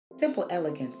Simple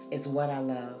elegance is what I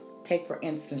love. Take for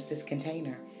instance this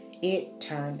container. It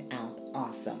turned out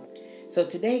awesome. So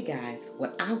today guys,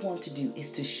 what I want to do is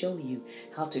to show you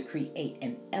how to create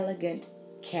an elegant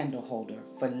candle holder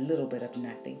for a little bit of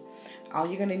nothing. All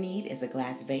you're going to need is a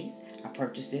glass vase. I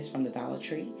purchased this from the Dollar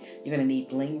Tree. You're going to need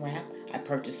bling wrap. I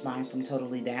purchased mine from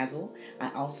Totally Dazzle.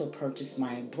 I also purchased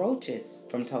my brooches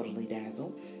from Totally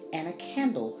Dazzle. And a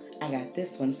candle, I got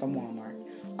this one from Walmart.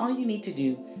 All you need to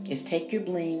do is take your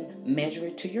bling, measure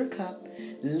it to your cup,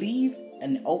 leave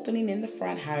an opening in the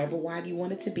front, however wide you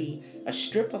want it to be, a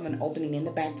strip of an opening in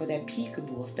the back for that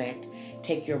peekaboo effect.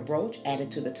 Take your brooch, add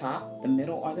it to the top, the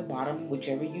middle, or the bottom,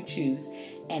 whichever you choose,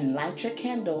 and light your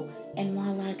candle, and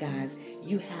voila guys,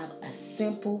 you have a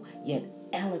simple yet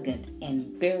elegant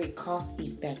and very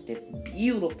cost-effective,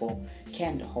 beautiful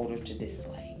candle holder to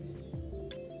display.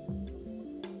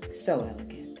 So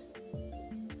elegant.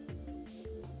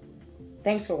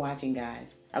 Thanks for watching guys.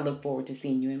 I look forward to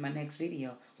seeing you in my next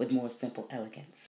video with more simple elegance.